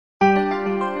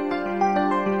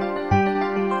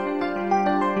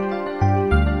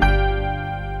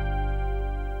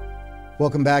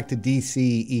Welcome back to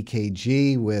DC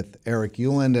EKG with Eric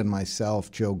Euland and myself,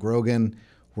 Joe Grogan.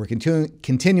 We're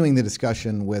continuing the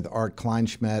discussion with Art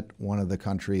Kleinschmidt, one of the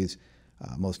country's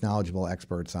most knowledgeable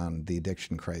experts on the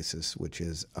addiction crisis, which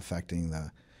is affecting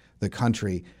the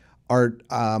country. Art,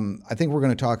 I think we're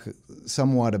going to talk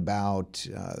somewhat about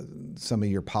some of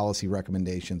your policy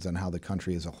recommendations on how the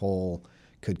country as a whole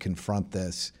could confront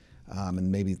this,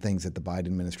 and maybe things that the Biden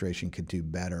administration could do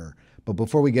better. But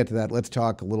before we get to that, let's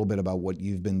talk a little bit about what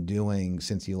you've been doing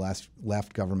since you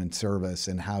left government service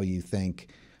and how you think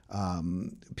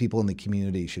people in the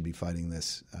community should be fighting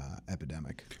this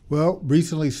epidemic. Well,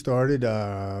 recently started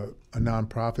a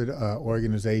nonprofit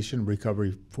organization,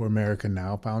 Recovery for America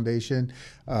Now Foundation.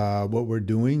 What we're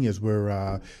doing is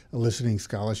we're eliciting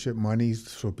scholarship monies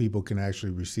so people can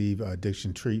actually receive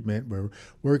addiction treatment. We're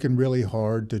working really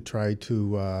hard to try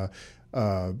to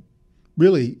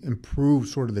really improve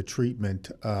sort of the treatment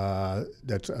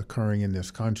that's occurring in this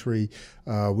country.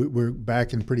 We're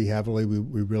backing pretty heavily.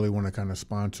 We really want to kind of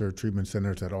sponsor treatment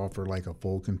centers that offer like a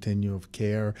full continuum of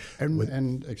care.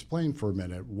 And explain for a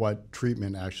minute what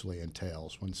treatment actually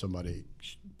entails when somebody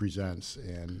presents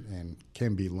and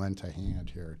can be lent a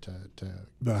hand here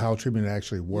to how treatment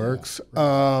actually works.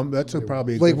 Yeah, right. That's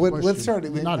probably a good question. Let's start.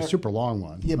 Not a super long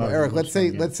one. Yeah, but Eric, let's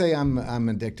say I'm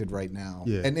addicted right now.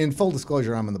 Yeah. And in full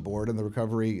disclosure, I'm on the board of the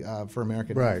Recovery for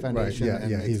America Foundation. Right. Yeah,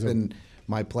 and yeah. It's been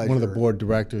my pleasure. One of the board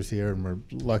directors here, and we're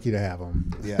lucky to have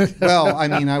him. Yeah. Well, I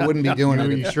mean, I wouldn't be doing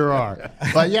it. You sure are.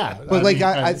 But yeah. But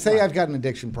I'd say I've got an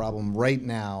addiction problem right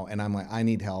now, and I'm like, I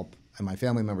need help, and my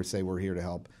family members say we're here to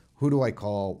help. Who do I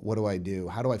call? What do I do?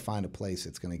 How do I find a place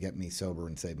that's going to get me sober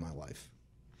and save my life?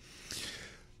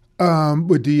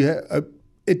 But do you?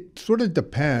 It sort of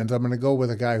depends. I'm going to go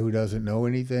with a guy who doesn't know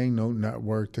anything, no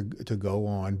network to go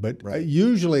on. But right.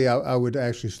 Usually I would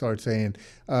actually start saying,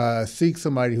 seek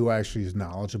somebody who actually is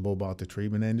knowledgeable about the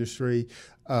treatment industry.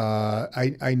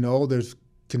 I know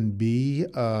can be,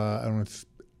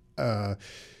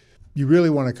 you really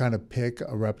want to kind of pick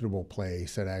a reputable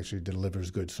place that actually delivers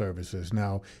good services.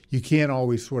 Now, you can't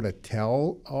always sort of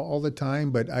tell all the time,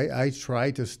 but I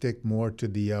try to stick more to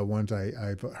the ones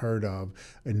I've heard of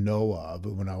and know of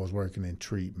when I was working in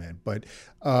treatment. But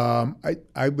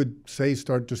I would say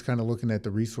start just kind of looking at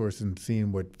the resource and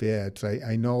seeing what fits.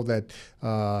 I know that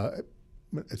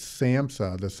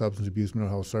SAMHSA, the Substance Abuse Mental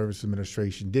Health Services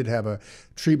Administration, did have a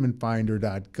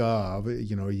treatmentfinder.gov.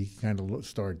 You know, you can kind of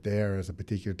start there as a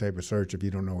particular type of search if you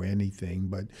don't know anything.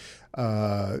 But,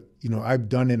 I've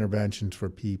done interventions for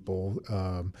people.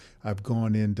 I've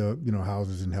gone into,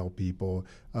 houses and helped people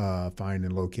find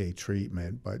and locate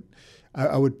treatment. But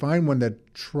I would find one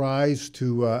that tries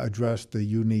to address the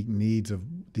unique needs of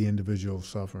the individual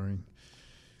suffering.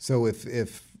 So if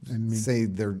say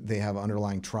they have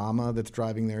underlying trauma that's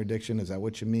driving their addiction, is that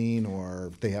what you mean?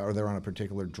 Or they're on a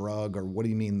particular drug, or what do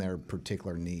you mean their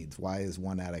particular needs? Why is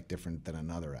one addict different than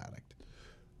another addict?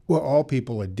 Well, all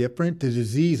people are different. The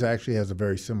disease actually has a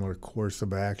very similar course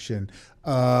of action.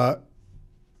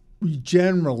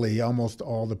 Generally, almost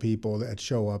all the people that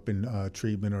show up in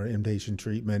treatment or inpatient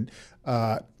treatment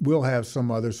will have some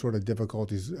other sort of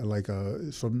difficulties, like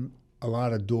a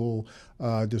lot of dual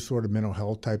disorder mental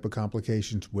health type of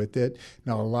complications with it.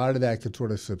 Now, a lot of that could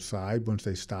sort of subside once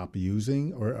they stop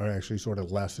using or actually sort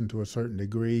of lessen to a certain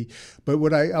degree. But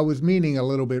what I was meaning a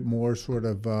little bit more sort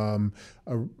of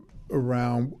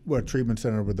around what treatment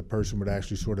center where the person would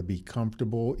actually sort of be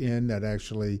comfortable in, that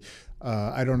actually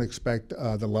I don't expect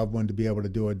the loved one to be able to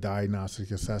do a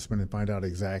diagnostic assessment and find out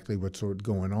exactly what's sort of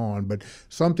going on, but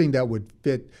something that would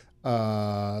fit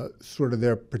sort of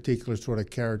their particular sort of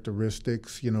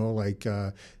characteristics, like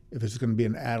if it's going to be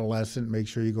an adolescent, make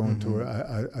sure you go into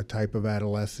a type of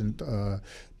adolescent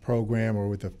program, or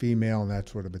with a female and that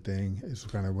sort of a thing. Is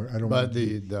kind of what I don't. But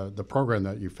the program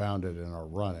that you founded and are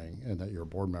running and that you're a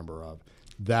board member of,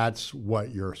 that's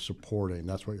what you're supporting.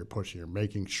 That's what you're pushing. You're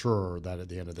making sure that at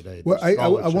the end of the day, well, I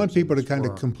want people to kind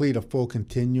of complete a full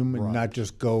continuum and not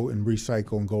just go and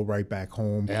recycle and go right back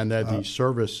home. And that these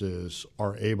services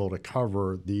are able to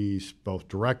cover these both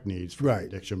direct needs for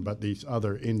addiction, but these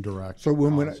other indirect. So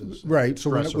when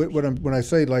I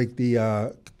say like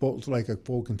like a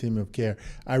full continuum of care,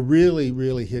 I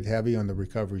really hit heavy on the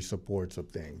recovery supports of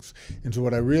things. And so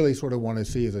what I really sort of want to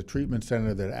see is a treatment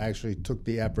center that actually took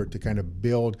the effort to kind of build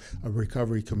build a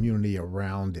recovery community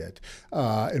around it.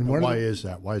 And why is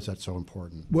that? Why is that so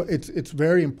important? Well, it's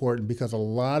very important because a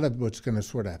lot of what's going to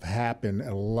sort of happen,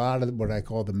 a lot of what I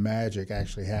call the magic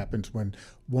actually happens when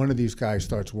one of these guys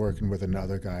starts working with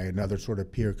another guy, another sort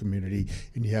of peer community,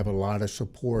 and you have a lot of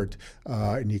support,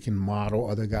 and you can model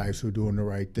other guys who are doing the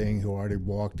right thing, who already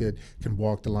walked it, can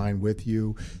walk the line with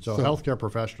you. So healthcare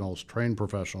professionals, trained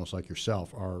professionals like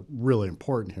yourself are really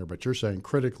important here, but you're saying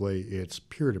critically it's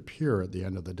peer-to-peer at the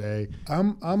end of the day.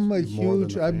 I've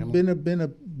been a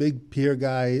big peer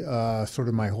guy sort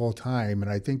of my whole time, and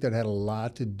I think that had a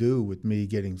lot to do with me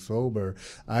getting sober.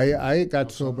 I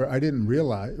got sober. I didn't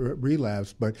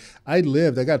relapse, but I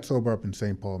got sober up in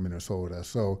St. Paul, Minnesota.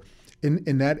 So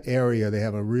in that area, they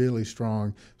have a really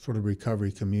strong sort of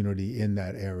recovery community in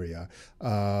that area.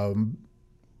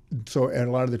 So at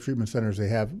a lot of the treatment centers, they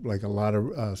have like a lot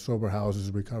of sober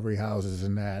houses, recovery houses,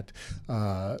 and that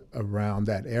around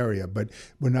that area. But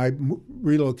when I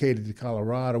relocated to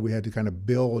Colorado, we had to kind of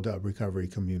build a recovery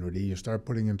community. You start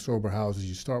putting in sober houses.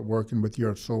 You start working with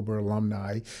your sober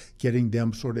alumni, getting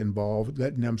them sort of involved,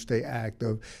 letting them stay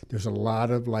active. There's a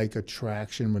lot of like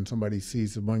attraction when somebody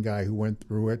sees the one guy who went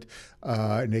through it,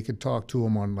 and they could talk to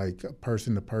him on like a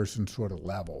person-to-person sort of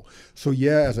level. So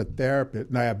yeah, as a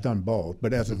therapist, now I've done both,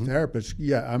 but as a therapist,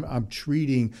 yeah, I'm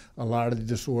treating a lot of the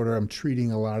disorder. I'm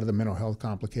treating a lot of the mental health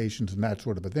complications and that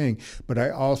sort of a thing. But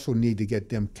I also need to get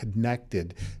them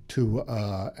connected to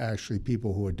actually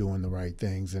people who are doing the right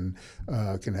things and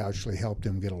can actually help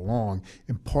them get along.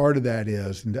 And part of that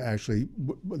is, and actually,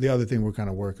 the other thing we're kind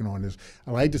of working on is,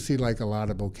 I like to see like a lot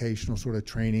of vocational sort of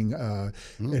training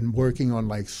and working on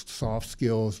like soft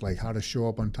skills, like how to show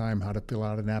up on time, how to fill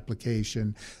out an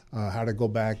application, how to go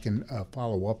back and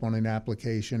follow up on an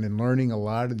application, and learning a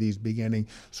lot of these beginning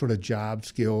sort of job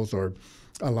skills. Or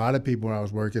a lot of people when I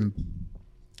was working,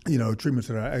 treatments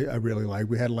that I really like.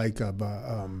 We had like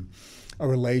a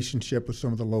relationship with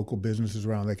some of the local businesses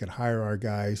around. They could hire our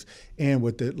guys, and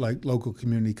with the like local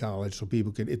community college, so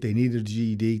people could, if they needed a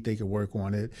GED, they could work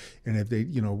on it, and if they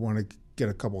want to get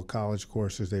a couple of college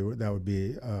courses, that would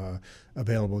be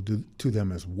available to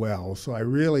them as well. So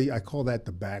I call that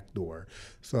the back door.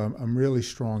 So I'm really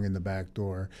strong in the back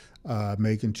door,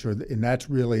 making sure that, and that's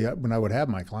really when I would have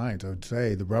my clients, I would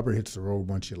say the rubber hits the road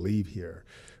once you leave here,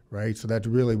 right? So that's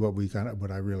really what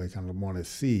I really kind of want to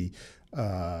see,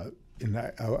 and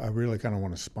I really kind of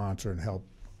want to sponsor and help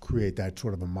create that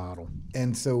sort of a model.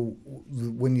 And so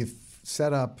when you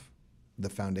set up the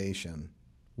foundation,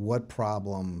 what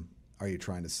problem are you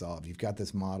trying to solve? You've got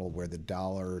this model where the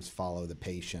dollars follow the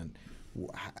patient.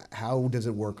 How does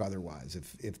it work otherwise?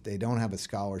 If they don't have a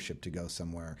scholarship to go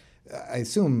somewhere, I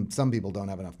assume some people don't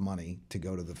have enough money to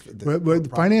go to the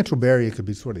financial barrier could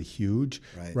be sort of huge,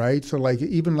 right? So like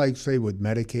even like say with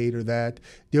Medicaid or that,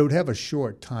 they would have a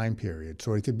short time period.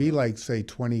 So it could be like say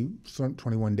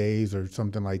 21 days or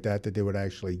something like that they would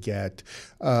actually get.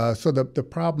 So the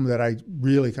problem that I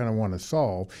really kind of want to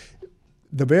solve,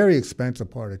 the very expensive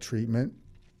part of treatment,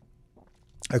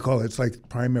 I call it's like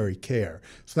primary care.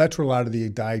 So that's where a lot of the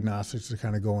diagnostics are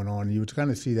kind of going on. You would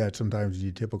kind of see that sometimes in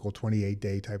your typical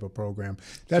 28-day type of program.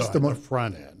 That's so the most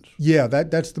front end. Yeah,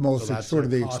 that's the most, so that's sort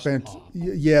of the expense.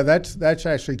 Yeah, that's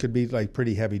actually could be like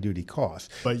pretty heavy duty costs.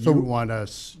 But you want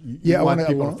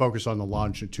people to focus on the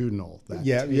longitudinal.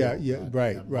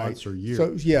 Right. Months or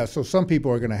years. So some people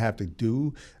are going to have to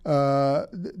do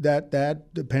that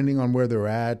depending on where they're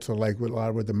at. So like with a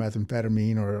lot with the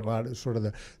methamphetamine or a lot of sort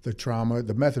of the trauma,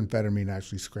 the methamphetamine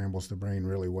actually scrambles the brain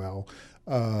really well.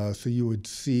 So you would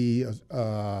see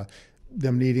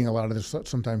them needing a lot of the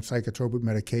sometimes psychotropic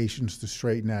medications to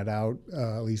straighten that out,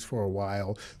 at least for a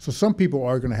while. So some people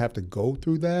are going to have to go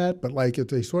through that, but like if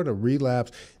they sort of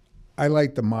relapse, I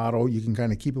like the model. You can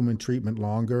kind of keep them in treatment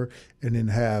longer and then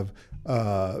have,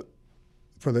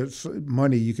 for the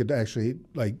money, you could actually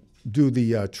like do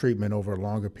the treatment over a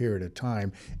longer period of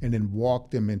time and then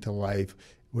walk them into life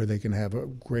where they can have a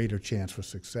greater chance for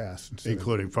success.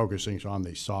 Including focusing on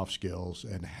the soft skills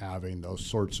and having those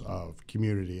sorts of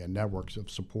community and networks of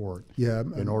support. Yeah,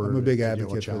 I'm a big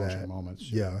advocate for that.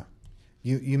 Moments. Yeah.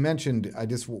 You mentioned, I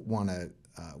just want to,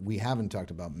 we haven't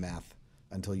talked about meth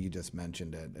until you just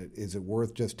mentioned it. Is it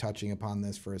worth just touching upon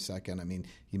this for a second? I mean,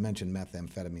 you mentioned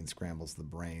methamphetamine scrambles the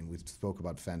brain. We spoke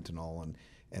about fentanyl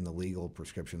and the legal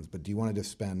prescriptions, but do you want to just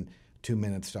spend 2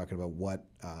 minutes talking about what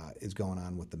is going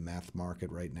on with the meth market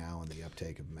right now and the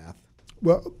uptake of meth?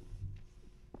 Well,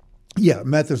 Yeah,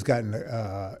 meth has gotten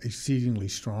exceedingly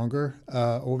stronger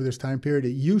over this time period.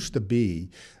 It used to be,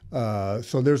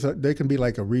 so there can be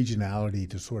like a regionality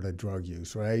to sort of drug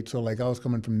use, right? So like I was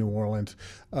coming from New Orleans,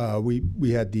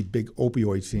 we had the big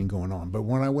opioid scene going on. But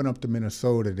when I went up to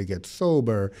Minnesota to get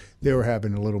sober, they were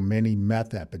having a little mini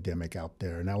meth epidemic out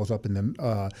there. And I was up in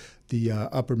the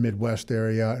upper Midwest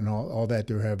area and all that.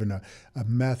 They were having a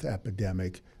meth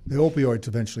epidemic. The opioids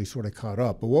eventually sort of caught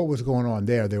up. But what was going on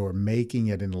there, they were making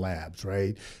it in labs,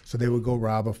 right? So they would go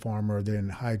rob a farmer,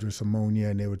 then hydrous ammonia,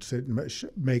 and they would sit and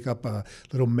make up a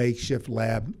little makeshift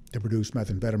lab to produce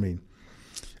methamphetamine.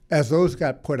 As those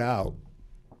got put out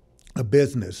of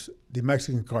business, the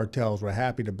Mexican cartels were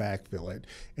happy to backfill it,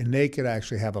 and they could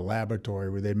actually have a laboratory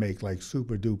where they make like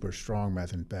super duper strong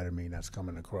methamphetamine that's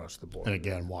coming across the border. And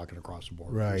again, walking across the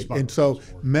border. Right. And so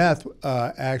meth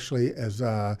actually, as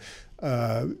like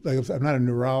I'm not a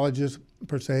neurologist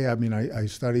per se. I mean, I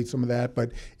studied some of that,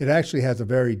 but it actually has a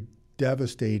very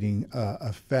devastating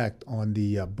effect on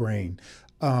the brain.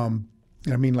 I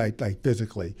mean, like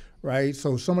physically, right?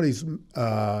 So somebody's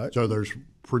so there's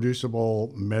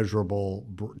producible, measurable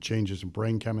changes in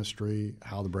brain chemistry,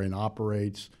 how the brain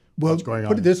operates, what's going on.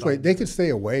 Put it this way, they could stay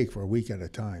awake for a week at a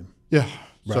time. Yeah.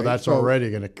 Right? So that's already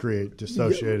going to create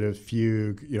dissociative,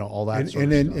 fugue, all that sort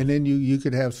of stuff. And then you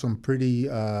could have some pretty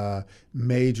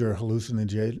major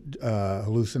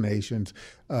hallucinations.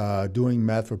 Doing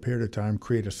meth for a period of time,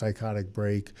 create a psychotic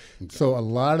break. Okay. So a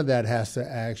lot of that has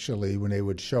to actually, when they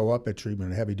would show up at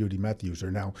treatment, a heavy-duty meth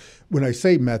user. Now, when I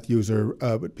say meth user,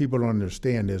 what people don't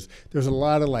understand is there's a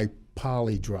lot of like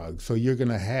poly drugs. So you're going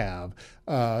to have,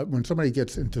 when somebody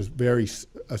gets into very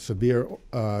severe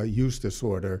use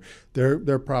disorder,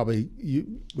 they're probably,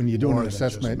 when you're doing an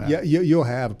assessment, you'll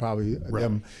have probably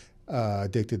them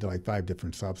addicted to like 5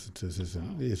 different substances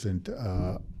isn't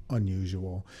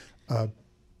unusual.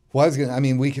 Well,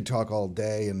 we could talk all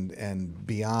day and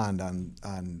beyond on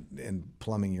and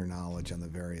plumbing your knowledge on the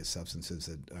various substances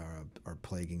that are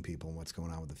plaguing people and what's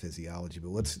going on with the physiology.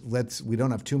 But we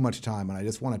don't have too much time, and I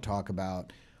just want to talk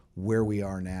about where we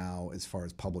are now as far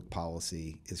as public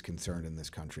policy is concerned in this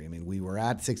country. I mean, we were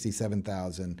at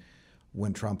 67,000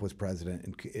 when Trump was president,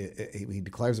 and he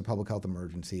declares a public health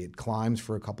emergency. It climbs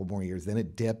for a couple more years, then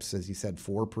it dips, as you said,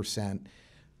 4%.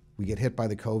 We get hit by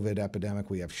the COVID epidemic.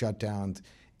 We have shutdowns.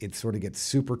 It sort of gets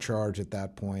supercharged at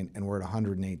that point, and we're at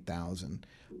 108,000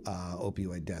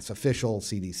 opioid deaths, official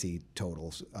CDC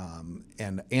totals.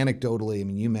 And anecdotally, I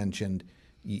mean, you mentioned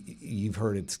you've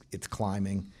heard it's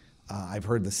climbing. I've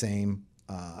heard the same.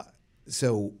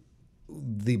 So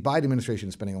the Biden administration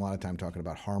is spending a lot of time talking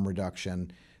about harm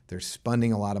reduction. They're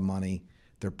spending a lot of money.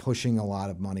 They're pushing a lot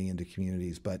of money into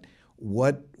communities. But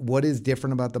what is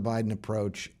different about the Biden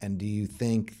approach, and do you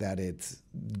think that it's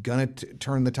going to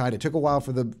turn the tide? It took a while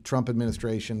for the Trump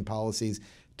administration policies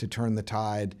to turn the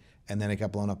tide, and then it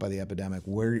got blown up by the epidemic.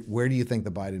 Where do you think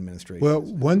the Biden administration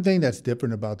is? One thing that's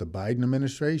different about the Biden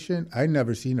administration, I've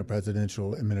never seen a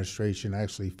presidential administration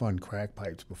actually fund crack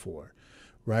pipes before.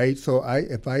 Right? So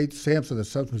SAMHSA, the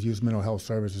Substance Use Mental Health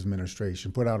Services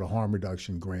Administration, put out a harm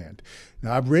reduction grant.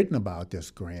 Now, I've written about this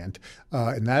grant,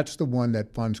 and that's the one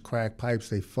that funds crack pipes.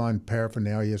 They fund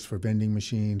paraphernalias for vending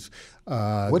machines.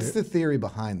 What's the theory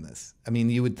behind this? I mean,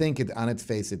 you would think on its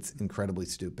face it's incredibly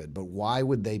stupid, but why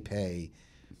would they pay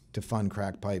to fund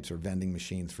crack pipes or vending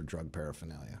machines for drug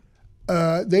paraphernalia?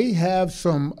 They have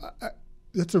some,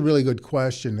 that's a really good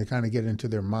question to kind of get into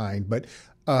their mind, but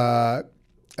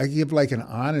I give like an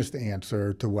honest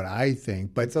answer to what I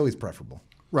think, but it's always preferable.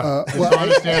 Right.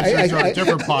 Honest answers are a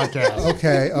different podcast.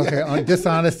 Okay.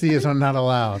 Dishonesty is not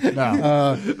allowed.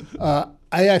 No.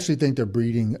 I actually think they're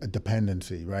breeding a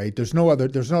dependency, right? There's no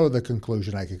other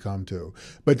conclusion I could come to.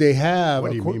 But they have.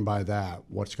 What do you mean by that?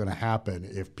 What's going to happen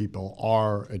if people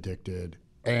are addicted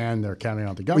and they're counting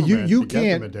on the government? You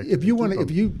can't.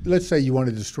 Let's say you want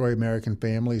to destroy American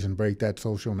families and break that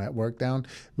social network down.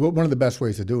 One of the best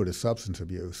ways to do it is substance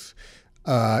abuse.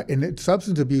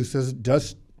 Substance abuse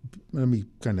does. Let me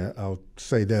I'll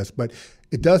say this, but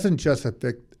it doesn't just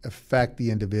affect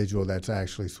the individual that's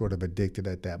actually sort of addicted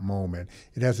at that moment.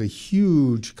 It has a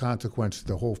huge consequence to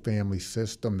the whole family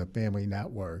system, the family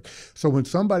network. So when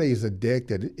somebody is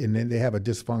addicted and then they have a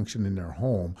dysfunction in their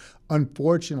home,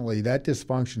 unfortunately, that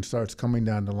dysfunction starts coming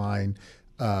down the line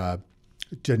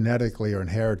genetically or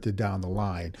inherited down the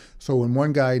line. So when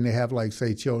one guy and they have like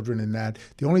say children and that,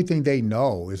 the only thing they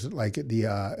know is like the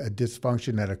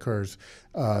dysfunction that occurs.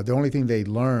 The only thing they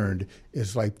learned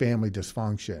is like family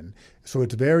dysfunction. So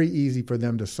it's very easy for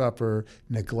them to suffer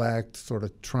neglect, sort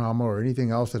of trauma, or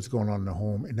anything else that's going on in the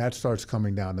home, and that starts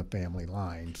coming down the family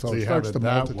line. So you have it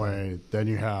that way, then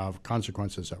you have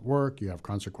consequences at work, you have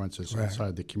consequences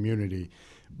outside the community.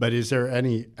 But is there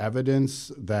any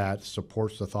evidence that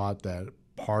supports the thought that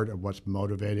part of what's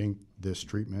motivating this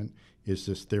treatment is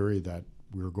this theory that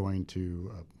we're going to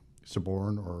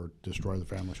suborn or destroy the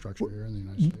family structure here in the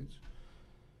United States?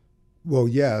 Well,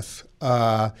 yes.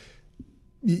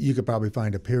 You could probably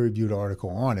find a peer-reviewed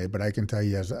article on it, but I can tell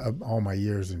you, as all my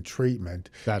years in treatment,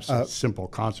 that's a simple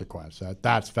consequence.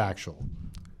 That's factual,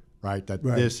 right? That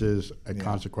this is a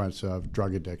consequence of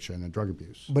drug addiction and drug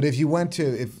abuse. But if you went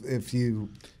to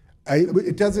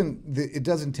it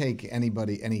doesn't take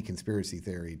any conspiracy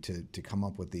theory to come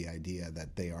up with the idea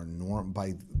that they are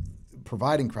by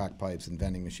providing crack pipes and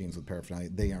vending machines with paraphernalia,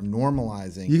 they are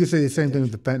normalizing. You can say the same thing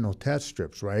with the fentanyl test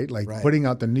strips, right? Like putting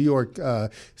out the New York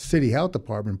City Health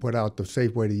Department put out the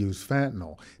safe way to use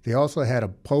fentanyl. They also had a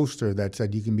poster that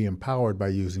said you can be empowered by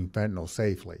using fentanyl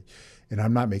safely. And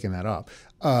I'm not making that up.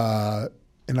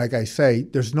 And like I say,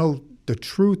 the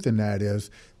truth in that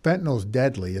is fentanyl's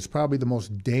deadly. It's probably the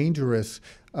most dangerous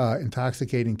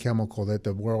intoxicating chemical that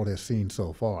the world has seen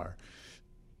so far.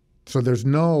 So there's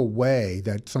no way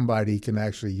that somebody can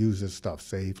actually use this stuff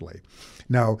safely.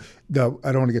 Now, I don't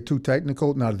want to get too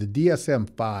technical. Now, the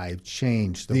DSM-5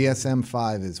 changed.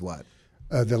 DSM-5 is what?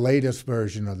 The latest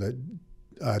version of the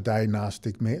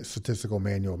Diagnostic Statistical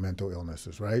Manual of Mental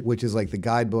Illnesses, right? Which is like the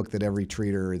guidebook that every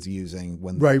treater is using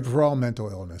for all mental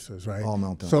illnesses, right? All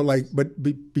mental. So,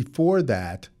 before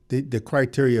that, the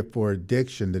criteria for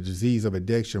addiction, the disease of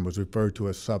addiction, was referred to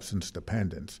as substance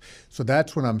dependence. So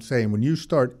that's what I'm saying. When you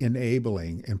start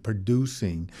enabling and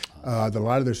producing a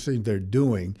lot of the things they're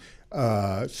doing,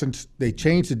 since they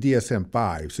changed the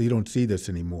DSM-5, so you don't see this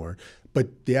anymore.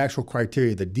 But the actual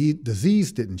criteria, the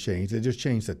disease didn't change. They just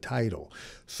changed the title.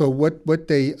 So what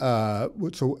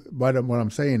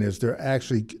I'm saying is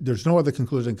there's no other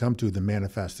conclusion to come to than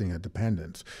manifesting a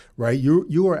dependence, right?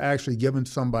 You are actually giving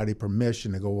somebody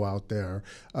permission to go out there,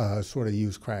 sort of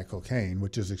use crack cocaine,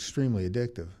 which is extremely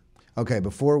addictive. Okay,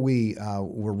 before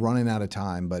we're running out of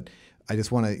time, but I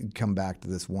just want to come back to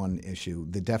this one issue.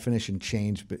 The definition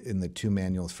changed in the two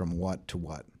manuals from what to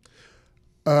what?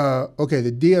 Okay,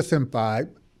 the DSM-5,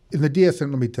 in the DSM,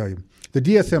 let me tell you, the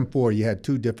DSM-4, you had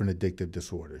two different addictive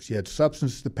disorders. You had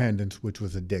substance dependence, which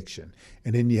was addiction,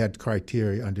 and then you had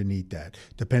criteria underneath that.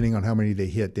 Depending on how many they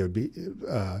hit, they would be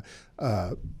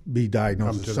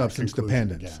diagnosed with substance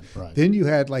dependence. Right. Then you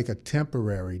had like a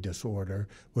temporary disorder,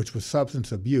 which was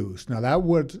substance abuse. Now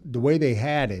the way they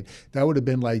had it, that would have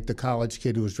been like the college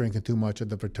kid who was drinking too much at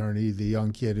the fraternity, the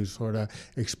young kid who's sort of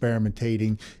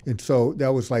experimentating, and so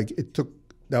that was like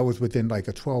that was within like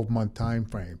a 12-month time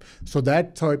frame. So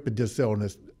that type of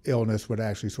illness would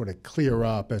actually sort of clear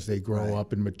up as they grow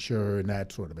up and mature and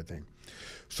that sort of a thing.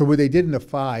 So what they did in the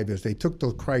 5 is they took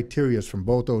those criteria from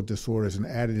both those disorders and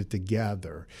added it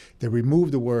together. They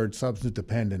removed the word substance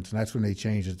dependence, and that's when they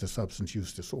changed it to substance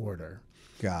use disorder.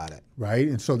 Got it. Right?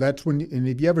 And so that's when, and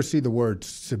if you ever see the word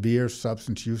severe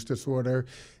substance use disorder,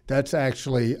 that's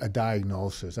actually a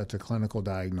diagnosis. That's a clinical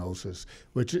diagnosis,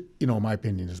 which, in my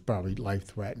opinion, is probably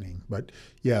life-threatening. But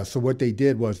yeah, so what they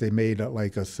did was they made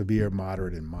like a severe,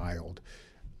 moderate, and mild.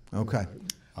 Okay.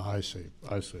 I see.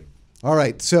 All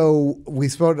right. So we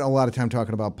spent a lot of time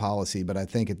talking about policy, but I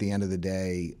think at the end of the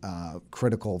day,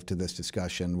 critical to this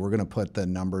discussion, we're going to put the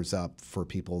numbers up for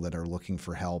people that are looking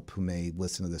for help who may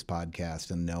listen to this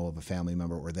podcast and know of a family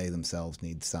member or they themselves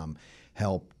need some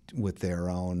help with their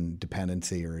own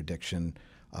dependency or addiction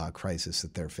crisis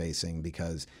that they're facing.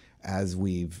 Because as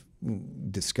we've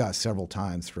discussed several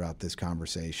times throughout this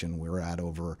conversation, we're at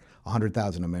over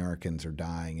 100,000 Americans are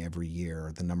dying every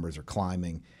year. The numbers are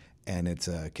climbing. And it's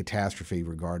a catastrophe,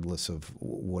 regardless of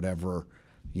whatever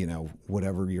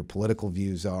your political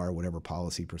views are, whatever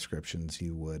policy prescriptions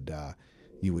you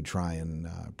would try and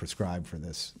prescribe for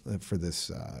this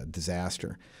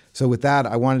disaster. So with that,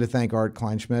 I wanted to thank Art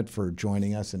Kleinschmidt for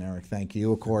joining us, and Eric, thank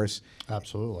you, of course.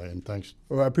 Absolutely, and thanks.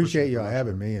 Well, I appreciate you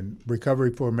having me. And Recovery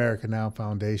for America Now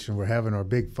Foundation, we're having our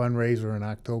big fundraiser in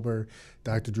October.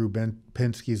 Dr. Drew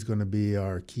Pinsky is going to be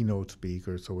our keynote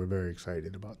speaker, so we're very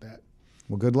excited about that.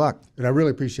 Well, good luck. And I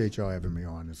really appreciate y'all having me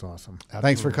on. It's awesome. Absolutely.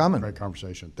 Thanks for coming. Great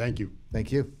conversation. Thank you.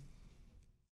 Thank you.